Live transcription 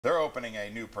They're opening a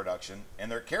new production in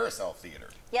their Carousel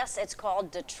Theatre. Yes, it's called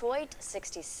Detroit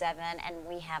 67, and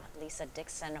we have Lisa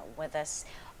Dixon with us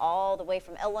all the way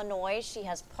from Illinois. She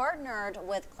has partnered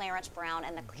with Clarence Brown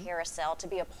and the Carousel to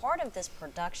be a part of this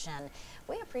production.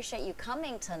 We appreciate you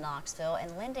coming to Knoxville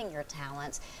and lending your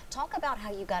talents. Talk about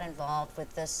how you got involved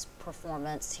with this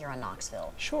performance here in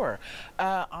Knoxville. Sure.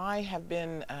 I have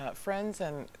been friends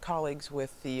and colleagues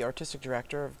with the artistic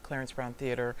director of Clarence Brown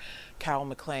Theatre, Cal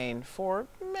McLean, for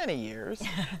many years.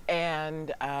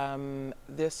 And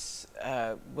this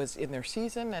was in their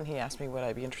season, and he asked me would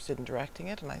I be interested in directing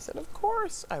it, and I said of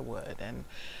course I would. And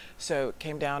so it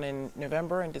came down in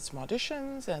November and did some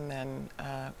auditions, and then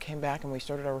came back and we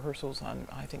started our rehearsals on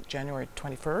I think January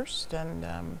 21st,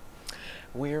 and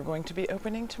we are going to be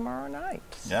opening tomorrow night.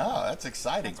 Yeah, that's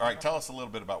exciting. All right, tell us a little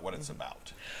bit about what it's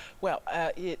about. Well,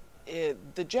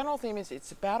 the general theme is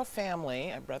it's about a family,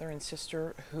 a brother and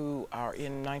sister, who are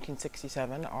in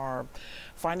 1967 are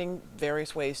finding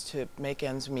various ways to make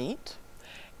ends meet,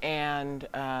 and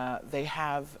they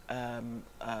have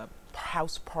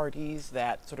house parties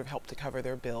that sort of help to cover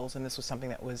their bills, and this was something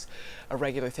that was a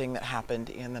regular thing that happened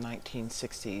in the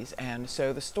 1960s. And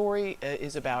so the story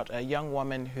is about a young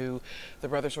woman who the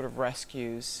brother sort of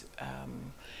rescues,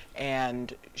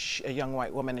 and a young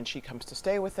white woman, and she comes to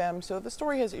stay with them. So the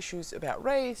story has issues about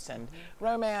race and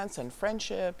romance and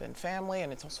friendship and family,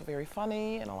 and it's also very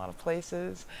funny in a lot of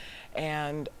places,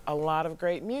 and a lot of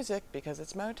great music because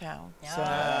it's Motown. Yeah, so,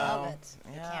 I love it.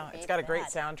 yeah, it's got a great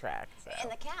soundtrack. So. And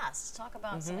the cast, talk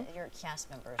about some of your cast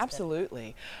members.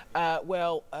 Absolutely. A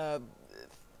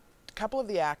couple of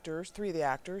the actors, three of the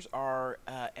actors are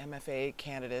MFA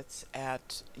candidates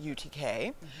at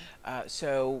UTK,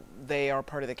 so they are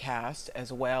part of the cast,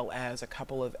 as well as a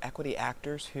couple of equity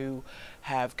actors who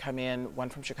have come in, one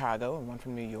from Chicago and one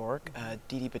from New York.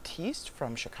 Didi Batiste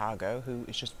from Chicago, who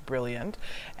is just brilliant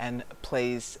and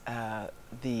plays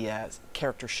the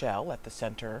character Shell at the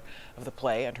center of the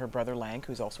play, and her brother Lank,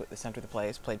 who's also at the center of the play,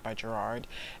 is played by Gerard.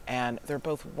 And they're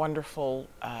both wonderful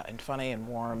and funny and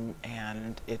warm,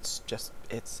 and it's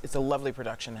a lovely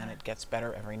production, and it gets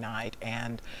better every night.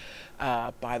 And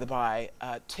by the by,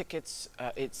 tickets,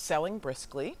 it's selling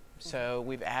briskly. So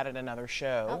we've added another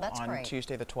show on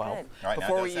Tuesday the 12th. Right,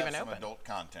 before we even some open. Adult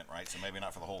content, right? So maybe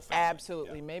not for the whole family.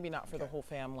 Absolutely, maybe not for the whole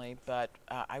family, but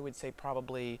I would say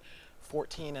probably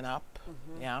 14 and up.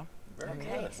 Yeah. Very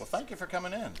good. Well, thank you for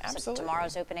coming in. So Absolutely.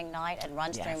 tomorrow's opening night and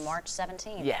runs through March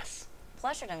 17th. Yes.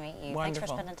 Pleasure to meet you. Wonderful. Thanks for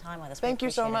spending time with us. Thank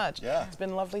you so much. Yeah. It's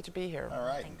been lovely to be here. All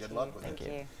right, and good luck with it. Thank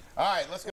you. All right, let's go.